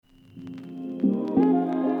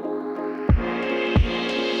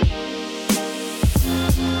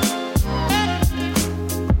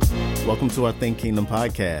welcome to our Think Kingdom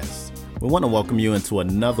podcast. We want to welcome you into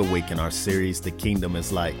another week in our series, The Kingdom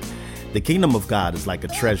is Like. The kingdom of God is like a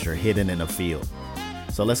treasure hidden in a field.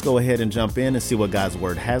 So let's go ahead and jump in and see what God's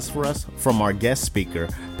word has for us from our guest speaker,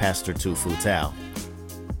 Pastor Tufu Tao.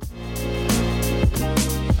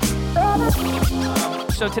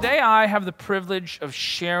 So today I have the privilege of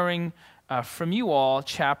sharing from you all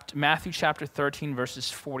Matthew chapter 13,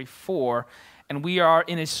 verses 44. And we are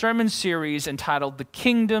in a sermon series entitled, The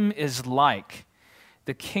Kingdom is Like.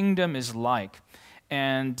 The Kingdom is Like.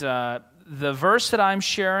 And the verse that I'm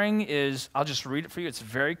sharing is, I'll just read it for you. It's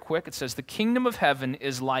very quick. It says, the kingdom of heaven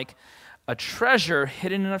is like a treasure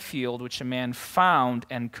hidden in a field, which a man found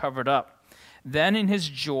and covered up. Then in his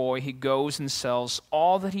joy, he goes and sells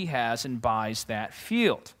all that he has and buys that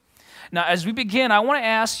field. Now, as we begin, I want to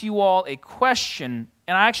ask you all a question,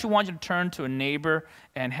 and I actually want you to turn to a neighbor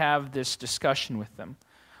and have this discussion with them.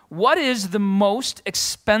 What is the most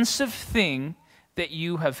expensive thing that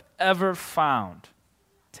you have ever found?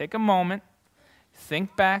 Take a moment,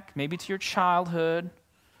 think back maybe to your childhood,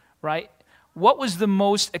 right? What was the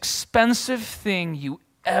most expensive thing you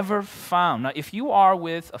ever found? Now, if you are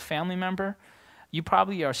with a family member, you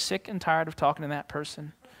probably are sick and tired of talking to that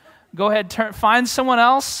person. Go ahead, find someone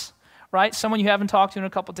else, right? Someone you haven't talked to in a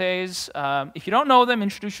couple days. If you don't know them,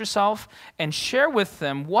 introduce yourself and share with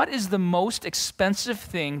them what is the most expensive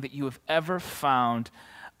thing that you have ever found.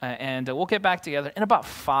 And we'll get back together in about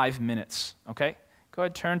 5 minutes, okay? Go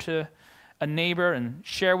ahead, turn to a neighbor and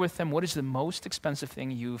share with them what is the most expensive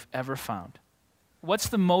thing you've ever found. What's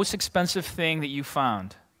the most expensive thing that you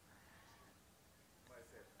found?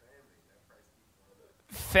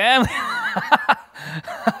 Family.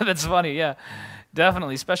 That's funny, yeah.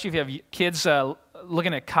 Definitely, especially if you have kids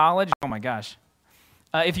looking at college. Oh my gosh.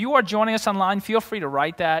 If you are joining us online, feel free to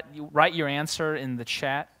write your answer in the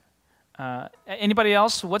chat. Anybody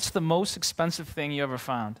else? What's the most expensive thing you ever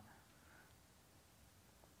found?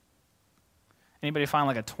 Anybody find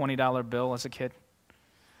like a $20 bill as a kid?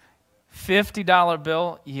 $50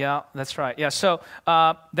 bill? Yeah, that's right. Yeah, so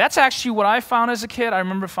that's actually what I found as a kid. I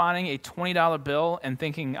remember finding a $20 bill and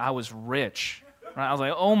thinking I was rich. Right? I was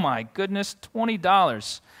like, oh my goodness,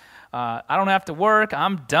 $20. I don't have to work.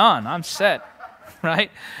 I'm done. I'm set.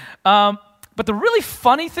 Right? But the really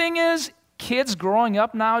funny thing is, kids growing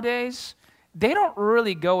up nowadays, they don't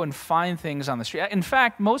really go and find things on the street. In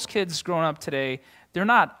fact, most kids growing up today, they're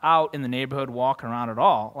not out in the neighborhood walking around at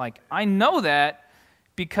all. Like, I know that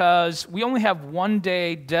because we only have one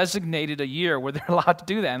day designated a year where they're allowed to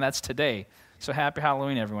do that, and that's today. So happy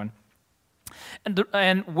Halloween, everyone.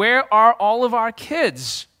 And where are all of our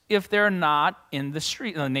kids if they're not in the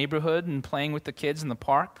street, in the neighborhood, and playing with the kids in the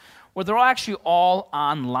park? Well, they're actually all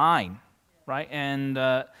online, right? And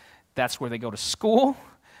that's where they go to school.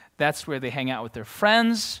 That's where they hang out with their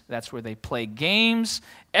friends. That's where they play games.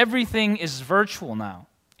 Everything is virtual now.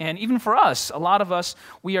 And even for us, a lot of us,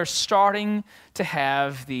 we are starting to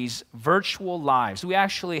have these virtual lives. We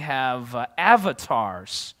actually have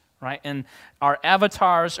avatars, right? And our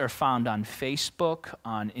avatars are found on Facebook,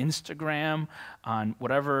 on Instagram, on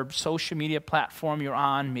whatever social media platform you're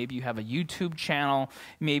on. Maybe you have a YouTube channel.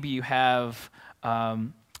 Maybe you have,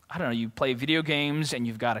 you play video games and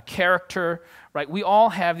you've got a character, right? We all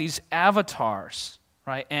have these avatars,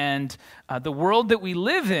 right? And the world that we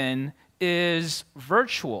live in is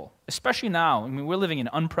virtual, especially now. I mean, we're living in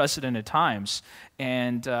unprecedented times.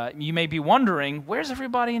 And you may be wondering, where's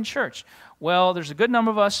everybody in church? Well, there's a good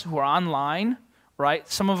number of us who are online, right?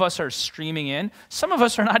 Some of us are streaming in. Some of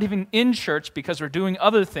us are not even in church because we're doing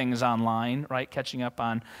other things online, right? Catching up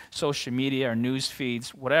on social media or news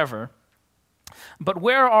feeds, whatever. But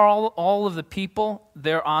where are all of the people?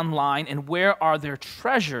 They're online. And where are their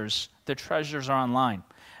treasures? Their treasures are online.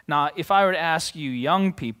 Now, if I were to ask you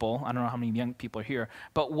young people, I don't know how many young people are here,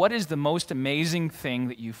 but what is the most amazing thing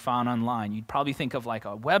that you found online? You'd probably think of like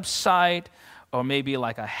a website or maybe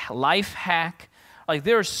like a life hack. Like,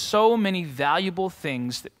 there are so many valuable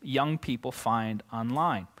things that young people find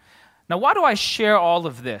online. Now, why do I share all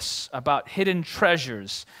of this about hidden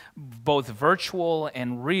treasures, both virtual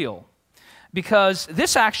and real? Because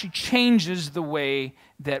this actually changes the way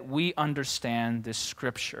that we understand this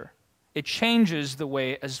scripture. It changes the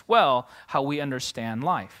way as well how we understand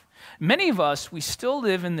life. Many of us, we still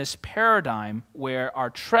live in this paradigm where our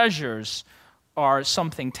treasures are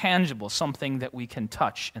something tangible, something that we can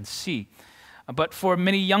touch and see. But for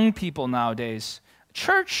many young people nowadays,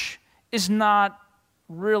 church is not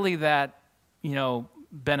really that,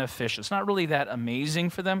 beneficial. It's not really that amazing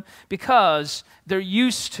for them because they're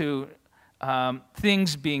used to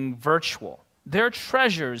things being virtual. Their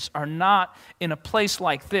treasures are not in a place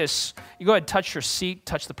like this. You go ahead, touch your seat,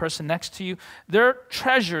 touch the person next to you. Their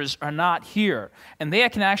treasures are not here. And they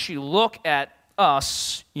can actually look at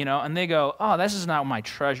us, and they go, oh, this is not my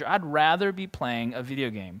treasure. I'd rather be playing a video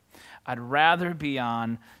game. I'd rather be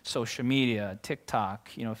on social media, TikTok,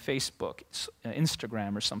 Facebook,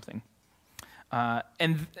 Instagram or something.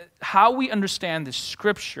 And how we understand the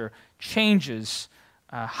Scripture changes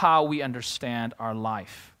how we understand our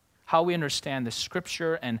life. How we understand the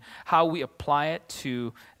Scripture and how we apply it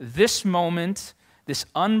to this moment, this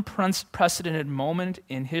unprecedented moment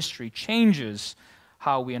in history changes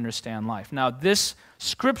how we understand life. Now, this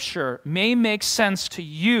Scripture may make sense to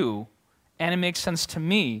you, and it makes sense to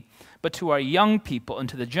me, but to our young people and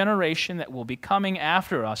to the generation that will be coming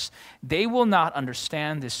after us, they will not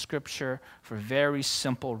understand this Scripture for very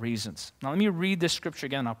simple reasons. Now, let me read this Scripture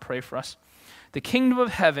again, and I'll pray for us. The kingdom of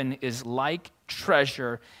heaven is like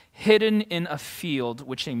treasure hidden in a field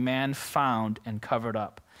which a man found and covered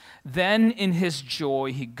up. Then in his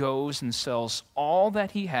joy he goes and sells all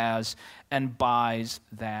that he has and buys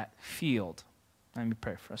that field. Let me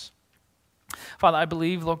pray for us. Father, I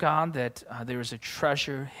believe, Lord God, that there is a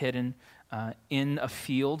treasure hidden in a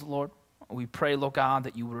field, Lord. We pray, Lord God,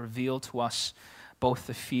 that you will reveal to us both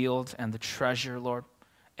the field and the treasure, Lord,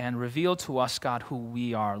 and reveal to us, God, who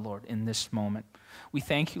we are, Lord, in this moment. We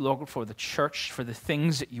thank you, Lord, for the church, for the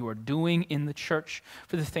things that you are doing in the church,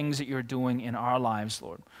 for the things that you're doing in our lives,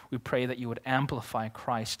 Lord. We pray that you would amplify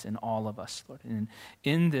Christ in all of us, Lord. And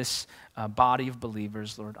in this body of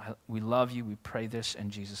believers, Lord, we love you. We pray this in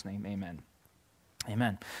Jesus' name. Amen.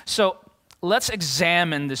 Amen. So let's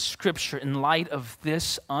examine the Scripture in light of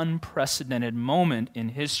this unprecedented moment in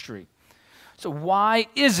history. So why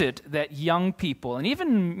is it that young people, and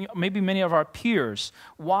even maybe many of our peers,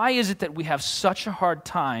 why is it that we have such a hard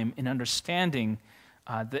time in understanding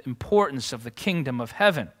the importance of the kingdom of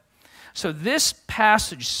heaven? So this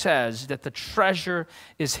passage says that the treasure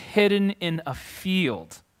is hidden in a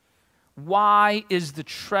field. Why is the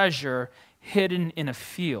treasure hidden in a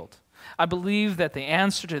field? I believe that the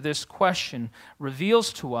answer to this question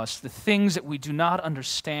reveals to us the things that we do not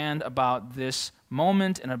understand about this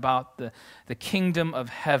moment and about the kingdom of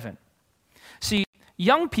heaven. See,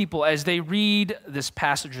 young people, as they read this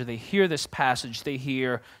passage or they hear this passage, they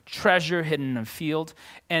hear treasure hidden in a field,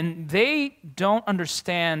 and they don't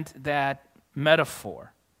understand that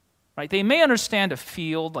metaphor. Right? They may understand a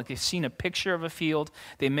field, like they've seen a picture of a field.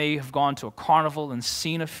 They may have gone to a carnival and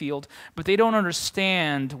seen a field, but they don't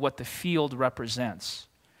understand what the field represents.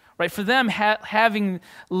 Right? For them, having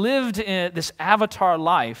lived in this avatar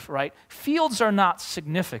life, right, fields are not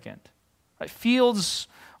significant. Right? Fields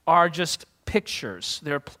are just pictures.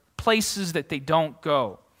 They're places that they don't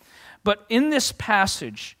go. But in this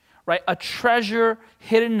passage, right, a treasure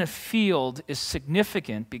hidden in a field is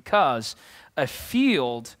significant because a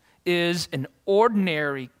field is an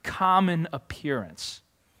ordinary, common appearance.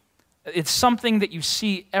 It's something that you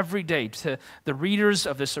see every day. To the readers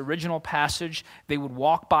of this original passage, they would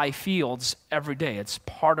walk by fields every day. It's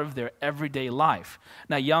part of their everyday life.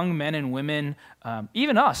 Now, young men and women,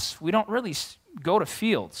 even us, we don't really go to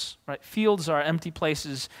fields. Right? Fields are empty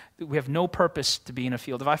places. We have no purpose to be in a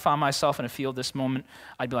field. If I found myself in a field this moment,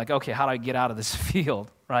 I'd be like, okay, how do I get out of this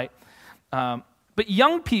field? Right? But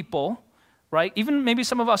young people, right? Even maybe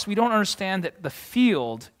some of us, we don't understand that the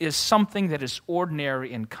field is something that is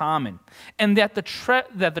ordinary and common. And that the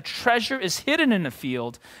treasure is hidden in the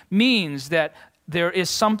field means that there is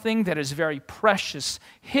something that is very precious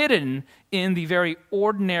hidden in the very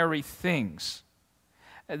ordinary things.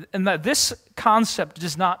 And that this concept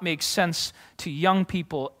does not make sense to young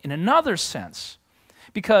people in another sense.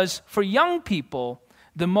 Because for young people,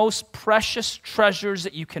 the most precious treasures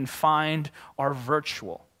that you can find are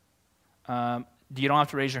virtual. You don't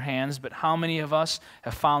have to raise your hands, but how many of us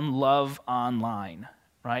have found love online,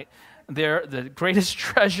 right? The greatest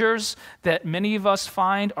treasures that many of us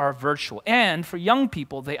find are virtual. And for young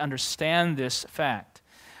people, they understand this fact.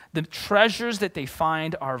 The treasures that they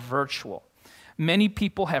find are virtual. Many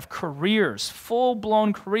people have careers,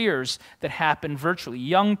 full-blown careers that happen virtually.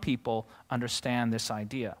 Young people understand this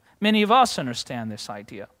idea. Many of us understand this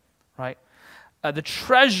idea, right? The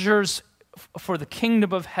treasures for the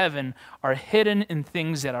kingdom of heaven are hidden in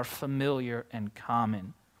things that are familiar and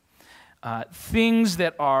common. Things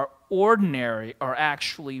that are ordinary are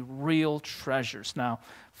actually real treasures. Now,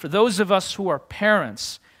 for those of us who are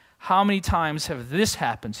parents, how many times have this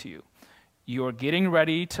happened to you? You're getting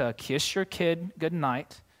ready to kiss your kid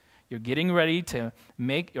goodnight. You're getting ready to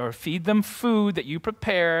make or feed them food that you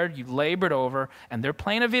prepared, you labored over, and they're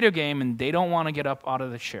playing a video game and they don't want to get up out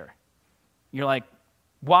of the chair. You're like,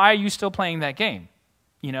 Why are you still playing that game?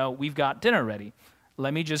 We've got dinner ready.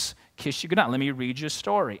 Let me just kiss you goodnight. Let me read you a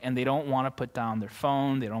story. And they don't want to put down their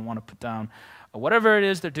phone. They don't want to put down whatever it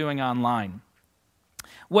is they're doing online.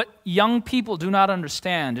 What young people do not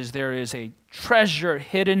understand is there is a treasure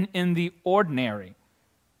hidden in the ordinary.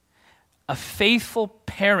 A faithful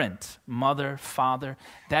parent, mother, father,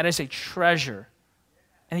 that is a treasure.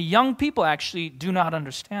 And young people actually do not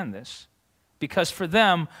understand this, because for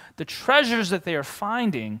them, the treasures that they are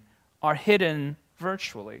finding are hidden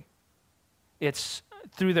virtually. It's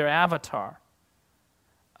through their avatar.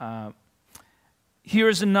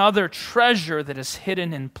 Here's another treasure that is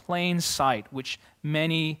hidden in plain sight, which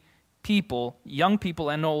many people, young people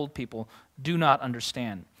and old people, do not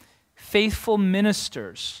understand. Faithful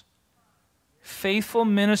ministers. Faithful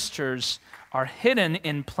ministers are hidden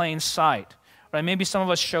in plain sight. Right? Maybe some of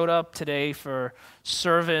us showed up today for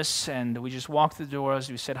service and we just walked through the doors,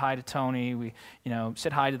 we said hi to Tony, we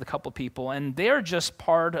said hi to the couple people, and they're just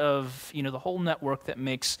part of the whole network that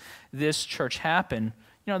makes this church happen.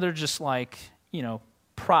 They're just like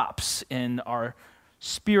props in our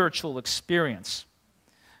spiritual experience.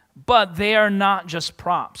 But they are not just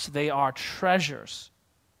props, they are treasures.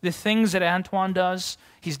 The things that Antoine does,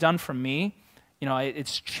 he's done for me,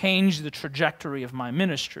 it's changed the trajectory of my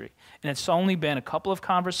ministry. And it's only been a couple of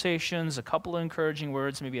conversations, a couple of encouraging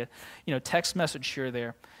words, maybe a text message here or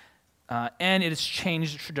there, and it has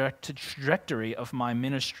changed the trajectory of my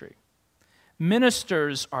ministry.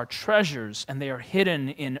 Ministers are treasures, and they are hidden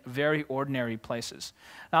in very ordinary places.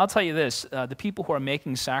 Now, I'll tell you this, the people who are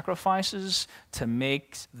making sacrifices to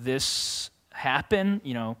make this happen,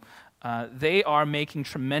 they are making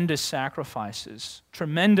tremendous sacrifices.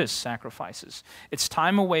 It's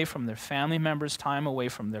time away from their family members, time away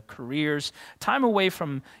from their careers, time away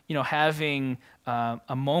from having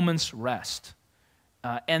a moment's rest.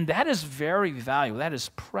 And that is very valuable. That is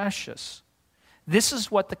precious. This is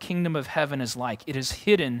what the kingdom of heaven is like. It is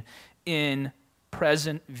hidden in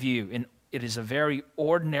present view. And it is a very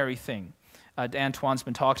ordinary thing. Antoine's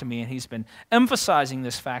been talking to me, and he's been emphasizing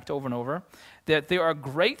this fact over and over, that there are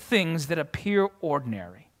great things that appear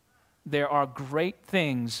ordinary. There are great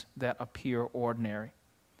things that appear ordinary.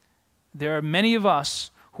 There are many of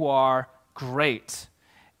us who are great,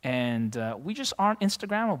 and we just aren't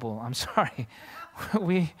Instagrammable. I'm sorry.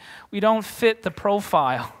 We don't fit the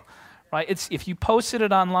profile, right? If you posted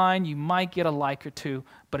it online, you might get a like or two,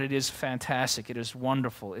 but it is fantastic. It is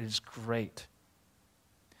wonderful. It is great.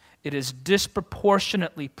 It is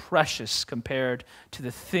disproportionately precious compared to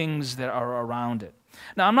the things that are around it.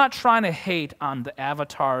 Now, I'm not trying to hate on the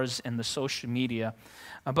avatars and the social media,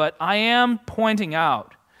 but I am pointing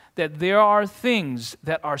out that there are things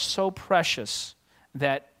that are so precious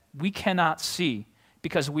that we cannot see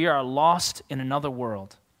because we are lost in another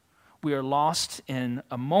world. We are lost in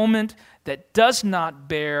a moment that does not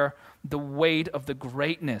bear the weight of the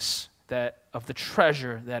greatness of the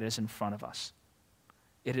treasure that is in front of us.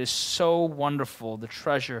 It is so wonderful, the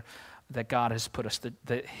treasure that God has put us.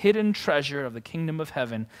 The hidden treasure of the kingdom of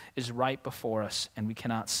heaven is right before us, and we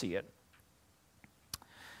cannot see it.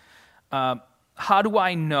 How do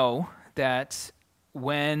I know that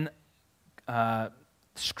when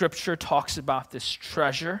Scripture talks about this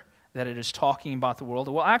treasure, that it is talking about the world?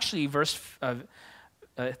 Well, actually, verse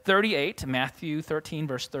 38, Matthew 13,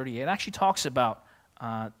 verse 38, actually talks about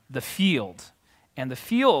the field. And the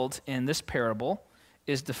field in this parable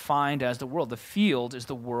is defined as the world. The field is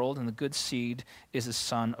the world, and the good seed is the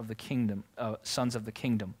sons of the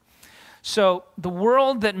kingdom. So the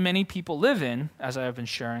world that many people live in, as I have been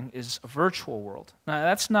sharing, is a virtual world.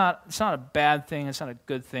 Now, it's not a bad thing, it's not a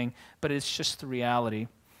good thing, but it's just the reality.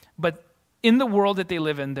 But in the world that they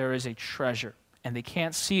live in, there is a treasure, and they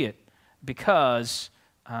can't see it because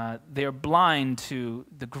they're blind to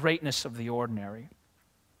the greatness of the ordinary.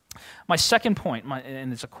 My second point,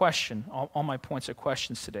 and it's a question, all my points are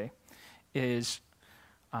questions today, is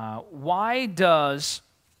why does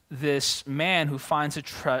this man who finds a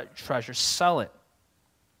treasure sell it?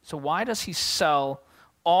 So why does he sell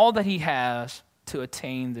all that he has to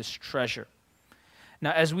attain this treasure?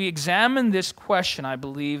 Now, as we examine this question, I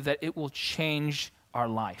believe that it will change our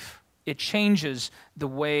life. It changes the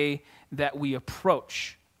way that we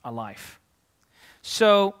approach a life.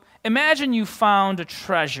 So imagine you found a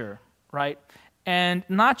treasure, right? And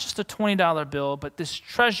not just a $20 bill, but this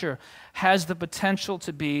treasure has the potential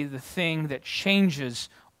to be the thing that changes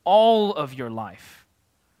all of your life,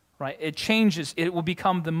 right? It will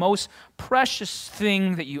become the most precious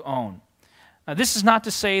thing that you own. Now, this is not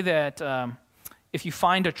to say that if you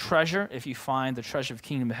find the treasure of the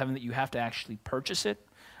kingdom of heaven, that you have to actually purchase it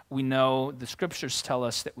we know the scriptures tell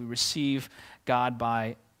us that we receive God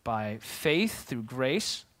by faith through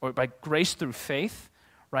grace, or by grace through faith,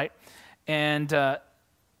 right? And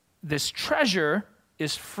this treasure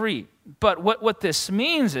is free. But what this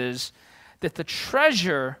means is that the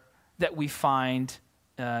treasure that we find,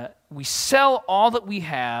 we sell all that we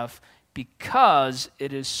have because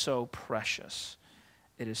it is so precious.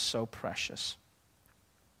 It is so precious.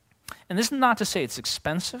 And this is not to say it's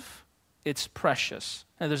expensive, it's precious.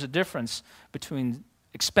 Now, there's a difference between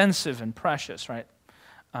expensive and precious, right?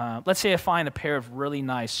 Let's say I find a pair of really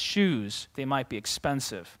nice shoes. They might be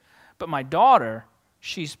expensive. But my daughter,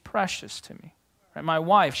 she's precious to me. Right? My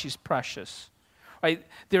wife, she's precious. Right?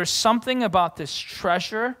 There's something about this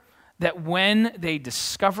treasure that when they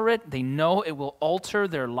discover it, they know it will alter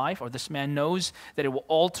their life, or this man knows that it will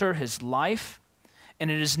alter his life. And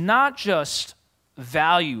it is not just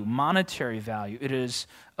value, monetary value. It is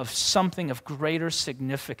of something of greater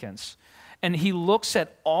significance. And he looks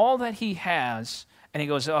at all that he has, and he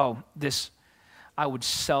goes, oh, I would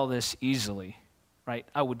sell this easily, right?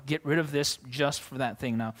 I would get rid of this just for that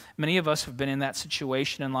thing. Now, many of us have been in that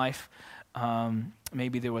situation in life.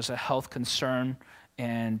 Maybe there was a health concern,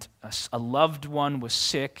 and a loved one was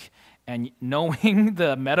sick, and knowing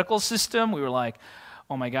the medical system, we were like,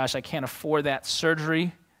 oh my gosh, I can't afford that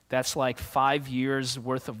surgery. That's like 5 years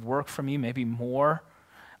worth of work for me, maybe more.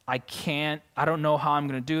 I don't know how I'm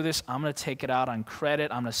going to do this. I'm going to take it out on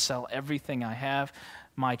credit. I'm going to sell everything I have.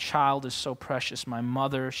 My child is so precious. My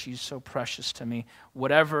mother, she's so precious to me.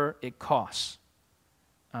 Whatever it costs.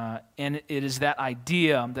 And it is that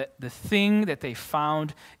idea that the thing that they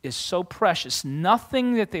found is so precious.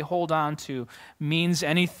 Nothing that they hold on to means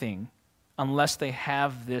anything unless they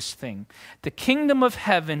have this thing. The kingdom of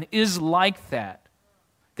heaven is like that.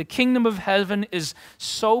 The kingdom of heaven is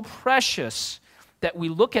so precious that we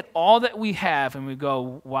look at all that we have and we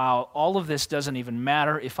go, wow, all of this doesn't even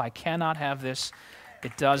matter. If I cannot have this,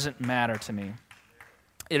 it doesn't matter to me.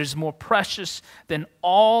 It is more precious than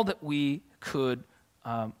all that we could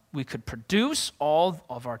produce, all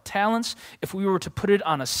of our talents. If we were to put it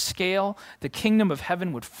on a scale, the kingdom of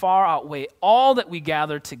heaven would far outweigh all that we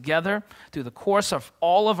gather together through the course of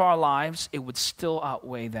all of our lives. It would still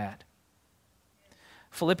outweigh that.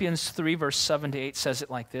 Philippians 3, verse 7 to 8 says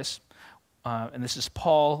it like this. And this is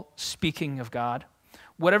Paul speaking of God.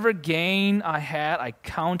 Whatever gain I had, I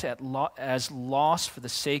count as loss for the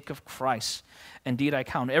sake of Christ. Indeed, I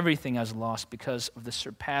count everything as loss because of the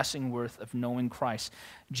surpassing worth of knowing Christ,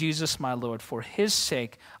 Jesus my Lord. For his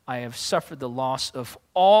sake, I have suffered the loss of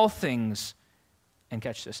all things, and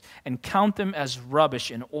catch this, and count them as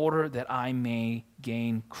rubbish in order that I may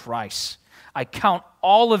gain Christ. I count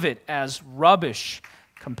all of it as rubbish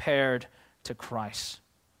compared to Christ.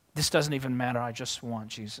 This doesn't even matter. I just want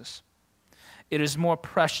Jesus. It is more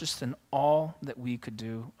precious than all that we could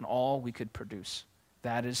do and all we could produce.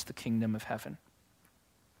 That is the kingdom of heaven.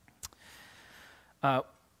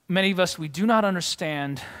 Many of us, we do not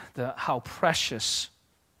understand how precious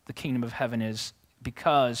the kingdom of heaven is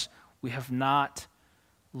because we have not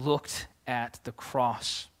looked at the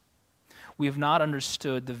cross. We have not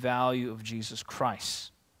understood the value of Jesus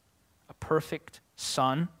Christ, a perfect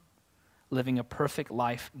Son, living a perfect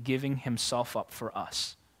life, giving himself up for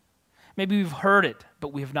us. Maybe we've heard it,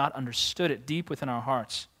 but we have not understood it deep within our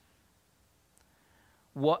hearts.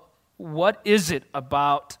 What is it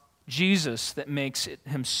about Jesus that makes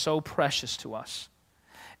him so precious to us?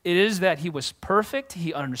 It is that he was perfect,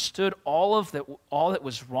 he understood all that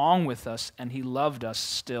was wrong with us, and he loved us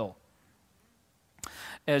still.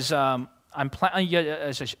 As I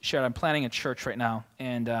shared, I'm planning a church right now,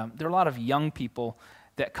 and there are a lot of young people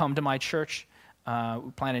that come to my church.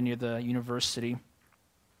 We planted near the university.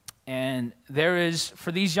 And there is,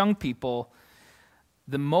 for these young people,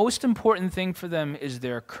 the most important thing for them is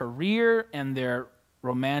their career and their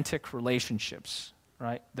romantic relationships,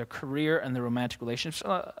 right? Their career and their romantic relationships,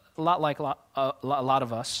 a lot like a lot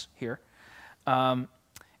of us here. And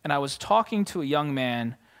I was talking to a young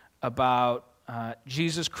man about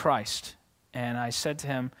Jesus Christ, and I said to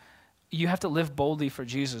him, you have to live boldly for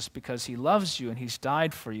Jesus because he loves you and he's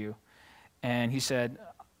died for you. And he said,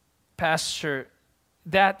 Pastor,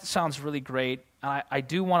 that sounds really great. I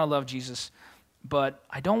do want to love Jesus, but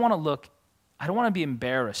I don't want to be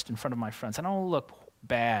embarrassed in front of my friends. I don't want to look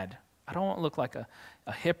bad. I don't want to look like a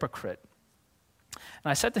hypocrite.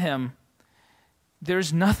 And I said to him,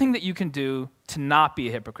 there's nothing that you can do to not be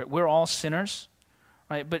a hypocrite. We're all sinners,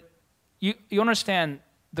 right? But you understand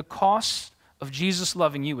the cost of Jesus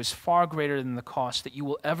loving you is far greater than the cost that you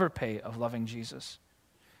will ever pay of loving Jesus.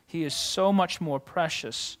 He is so much more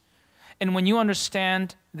precious. And when you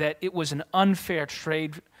understand that it was an unfair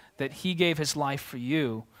trade that he gave his life for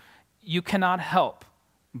you, you cannot help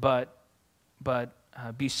but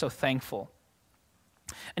be so thankful.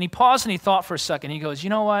 And he paused and he thought for a second. He goes, you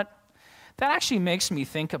know what? That actually makes me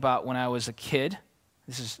think about when I was a kid.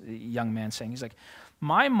 This is a young man saying, he's like,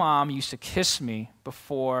 my mom used to kiss me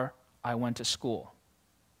before I went to school.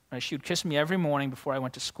 Right? She would kiss me every morning before I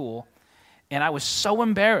went to school. And I was so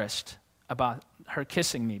embarrassed about her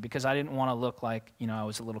kissing me because I didn't want to look like, I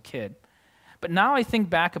was a little kid. But now I think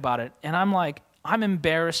back about it, and I'm like, I'm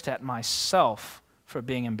embarrassed at myself for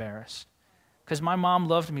being embarrassed because my mom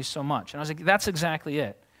loved me so much. And I was like, that's exactly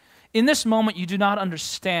it. In this moment, you do not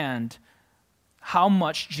understand how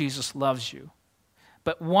much Jesus loves you.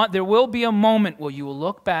 But there will be a moment where you will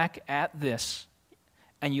look back at this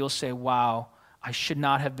and you'll say, wow, I should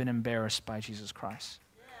not have been embarrassed by Jesus Christ.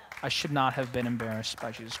 I should not have been embarrassed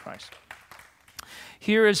by Jesus Christ.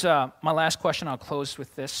 Here is my last question. I'll close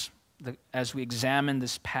with this as we examine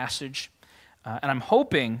this passage. And I'm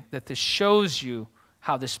hoping that this shows you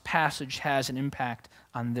how this passage has an impact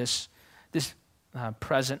on this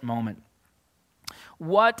present moment.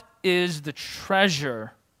 What is the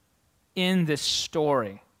treasure in this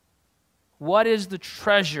story? What is the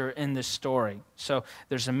treasure in this story? So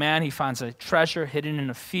there's a man, he finds a treasure hidden in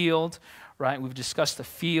a field, right? We've discussed the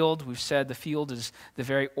field. We've said the field is the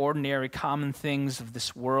very ordinary, common things of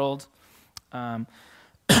this world.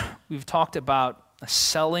 We've talked about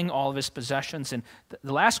selling all of his possessions. And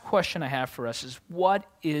the last question I have for us is, what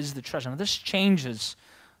is the treasure? Now, this changes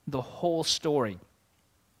the whole story.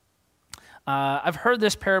 I've heard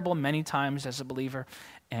this parable many times as a believer,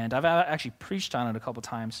 and I've actually preached on it a couple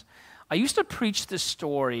times. I used to preach this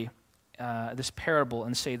story, this parable,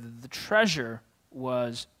 and say that the treasure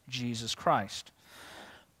was Jesus Christ.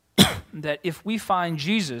 That if we find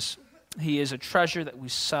Jesus, he is a treasure that we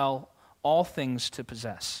sell all things to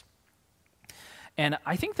possess. And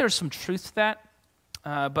I think there's some truth to that,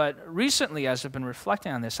 but recently, as I've been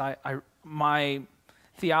reflecting on this, my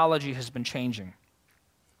theology has been changing.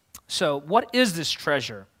 So what is this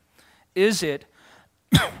treasure? Is it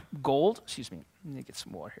gold? Excuse me, let me get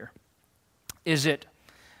some more here. Is it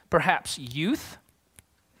perhaps youth?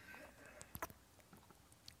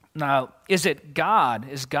 Now, is it God?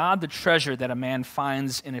 Is God the treasure that a man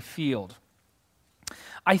finds in a field?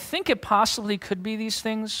 I think it possibly could be these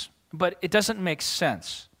things, but it doesn't make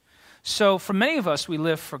sense. So for many of us, we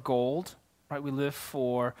live for gold, right? We live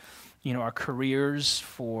for, our careers,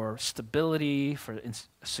 for stability, for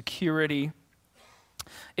security.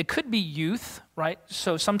 It could be youth, right?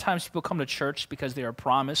 So sometimes people come to church because they are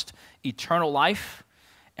promised eternal life,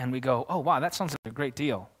 and we go, oh, wow, that sounds like a great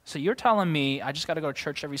deal. So you're telling me I just got to go to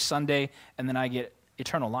church every Sunday and then I get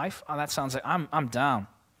eternal life? Oh, that sounds like I'm down,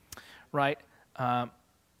 right?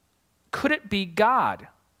 Could it be God?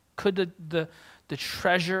 Could the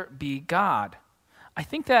treasure be God? I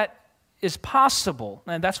think that is possible,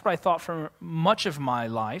 and that's what I thought for much of my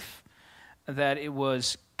life, that it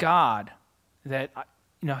was God, that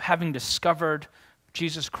having discovered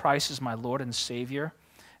Jesus Christ as my Lord and Savior,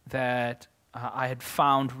 that I had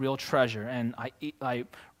found real treasure, and I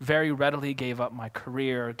very readily gave up my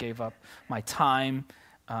career, gave up my time,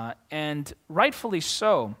 and rightfully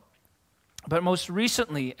so. But most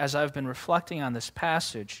recently, as I've been reflecting on this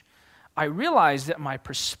passage, I realized that my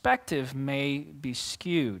perspective may be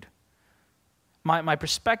skewed. My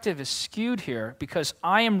perspective is skewed here because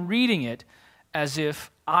I am reading it as if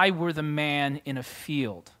I were the man in a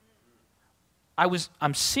field.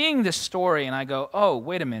 I'm seeing this story and I go, oh,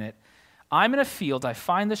 wait a minute. I'm in a field, I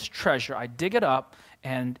find this treasure, I dig it up,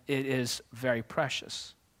 and it is very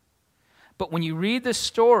precious. But when you read this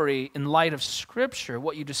story in light of Scripture,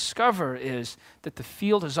 what you discover is that the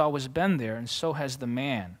field has always been there, and so has the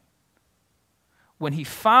man. When he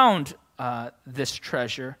found this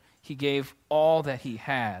treasure, he gave all that he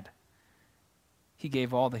had. He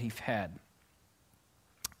gave all that he had.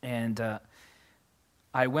 And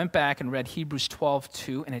I went back and read Hebrews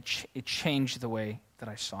 12:2, and it changed the way that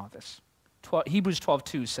I saw this. Hebrews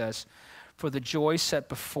 12:2 says, "For the joy set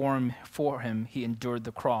before him, he endured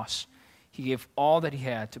the cross. He gave all that he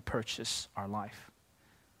had to purchase our life."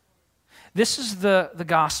 This is the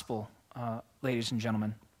gospel, ladies and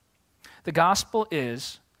gentlemen. The gospel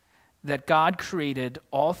is that God created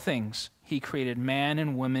all things. He created man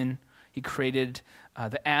and women. He created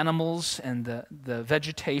the animals and the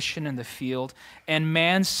vegetation in the field. And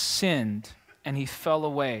man sinned, and he fell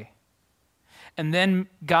away. And then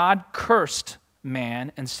God cursed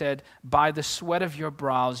man and said, "By the sweat of your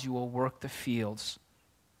brows you will work the fields."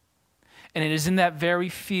 And it is in that very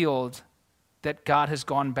field that God has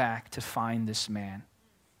gone back to find this man.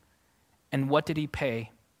 And what did he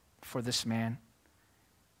pay for this man?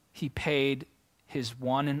 he paid his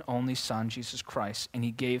one and only Son, Jesus Christ, and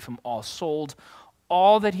he gave him all, sold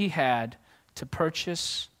all that he had to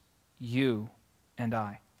purchase you and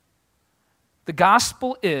I. The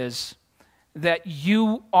gospel is that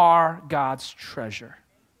you are God's treasure.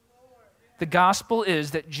 The gospel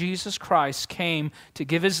is that Jesus Christ came to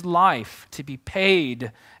give his life to be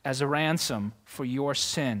paid as a ransom for your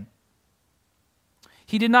sin.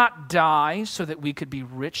 He did not die so that we could be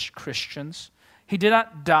rich Christians. He did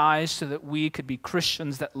not die so that we could be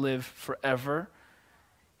Christians that live forever.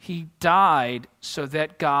 He died so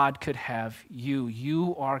that God could have you.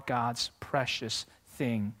 You are God's precious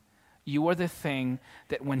thing. You are the thing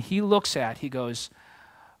that when he looks at, he goes,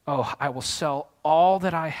 oh, I will sell all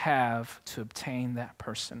that I have to obtain that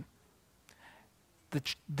person.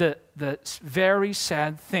 The very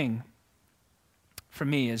sad thing for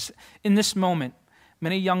me is in this moment,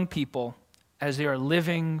 many young people, as they are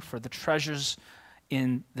living for the treasures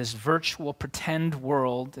in this virtual pretend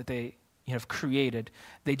world that they have created,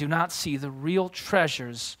 they do not see the real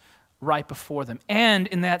treasures right before them. And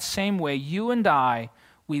in that same way, you and I,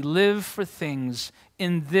 we live for things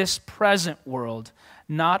in this present world,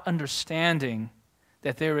 not understanding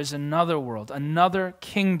that there is another world, another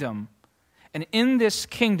kingdom. And in this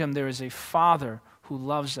kingdom, there is a Father who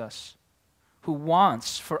loves us, who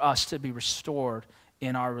wants for us to be restored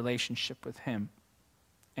in our relationship with him.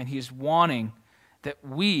 And he is wanting that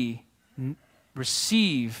we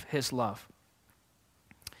receive his love.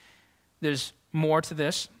 There's more to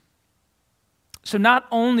this. So not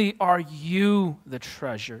only are you the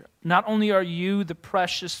treasure, not only are you the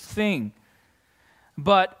precious thing,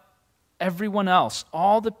 but everyone else,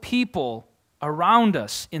 all the people around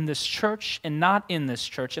us in this church and not in this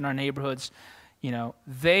church, in our neighborhoods,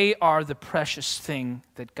 they are the precious thing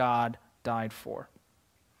that God died for.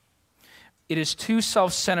 It is too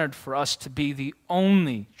self-centered for us to be the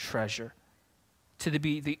only treasure, to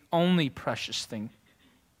be the only precious thing.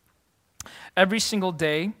 Every single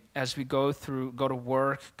day, as we go to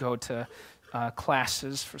work, go to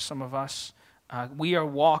classes for some of us, we are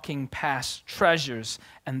walking past treasures,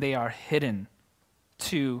 and they are hidden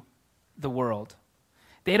to the world.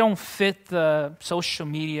 They don't fit the social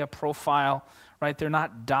media profile, right? They're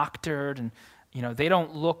not doctored, and they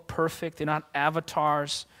don't look perfect. They're not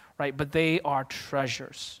avatars, right? But they are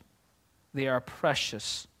treasures. They are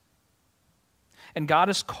precious. And God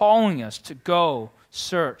is calling us to go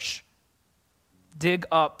search, dig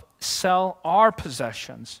up, sell our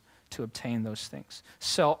possessions to obtain those things.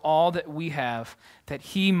 Sell all that we have that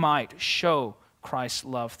he might show Christ's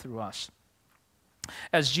love through us.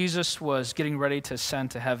 As Jesus was getting ready to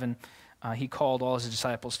ascend to heaven, he called all his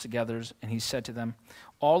disciples together and he said to them,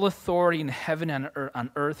 all authority in heaven and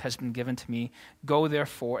on earth has been given to me. Go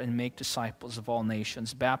therefore and make disciples of all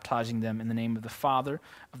nations, baptizing them in the name of the Father,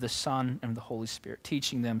 of the Son, and of the Holy Spirit,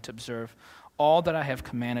 teaching them to observe all that I have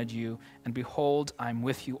commanded you, and behold, I am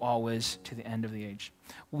with you always to the end of the age.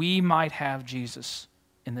 We might have Jesus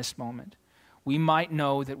in this moment. We might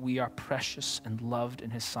know that we are precious and loved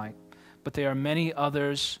in his sight, but there are many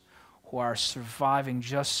others who are surviving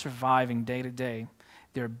day to day.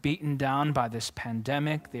 They're beaten down by this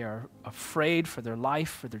pandemic. They are afraid for their life,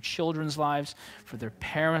 for their children's lives, for their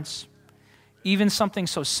parents. Even something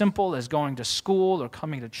so simple as going to school or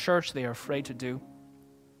coming to church, they are afraid to do.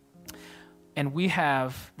 And we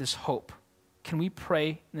have this hope. Can we pray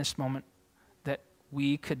in this moment that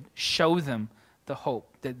we could show them the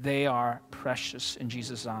hope that they are precious in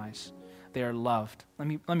Jesus' eyes? They are loved.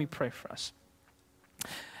 Let me pray for us.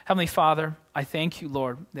 Heavenly Father, I thank you,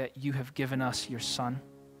 Lord, that you have given us your Son,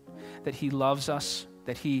 that he loves us,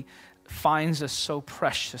 that he finds us so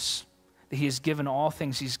precious, that he has given all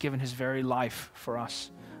things. He's given his very life for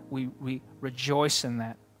us. We rejoice in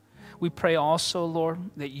that. We pray also, Lord,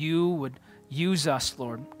 that you would use us,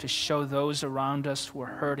 Lord, to show those around us who are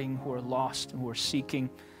hurting, who are lost, and who are seeking.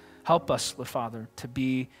 Help us, Lord Father, to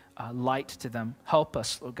be light to them. Help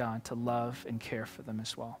us, Lord God, to love and care for them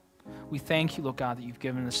as well. We thank you, Lord God, that you've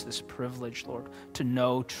given us this privilege, Lord, to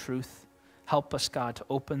know truth. Help us, God, to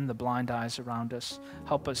open the blind eyes around us.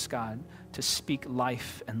 Help us, God, to speak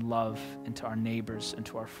life and love into our neighbors and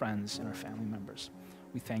to our friends and our family members.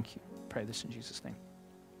 We thank you. Pray this in Jesus' name.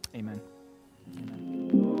 Amen.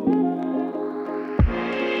 Amen.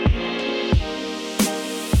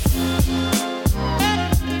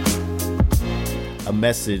 A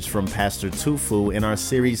message from Pastor Tufu in our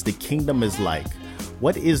series, The Kingdom is Like.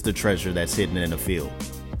 What is the treasure that's hidden in a field?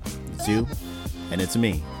 It's you, and it's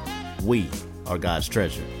me. We are God's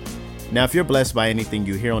treasure. Now, if you're blessed by anything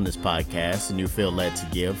you hear on this podcast and you feel led to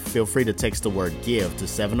give, feel free to text the word GIVE to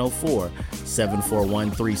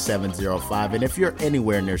 741-3705. And if you're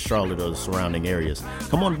anywhere near Charlotte or the surrounding areas,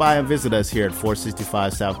 come on by and visit us here at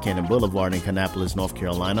 465 South Cannon Boulevard in Kannapolis, North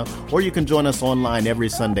Carolina. Or you can join us online every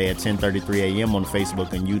Sunday at 10:33 a.m. on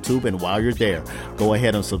Facebook and YouTube. And while you're there, go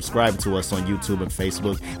ahead and subscribe to us on YouTube and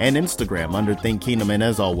Facebook and Instagram under Think Kingdom. And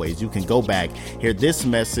as always, you can go back, hear this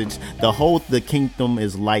message, the whole The Kingdom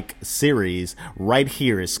is Like series right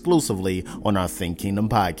here exclusively on our Think Kingdom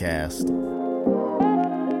podcast.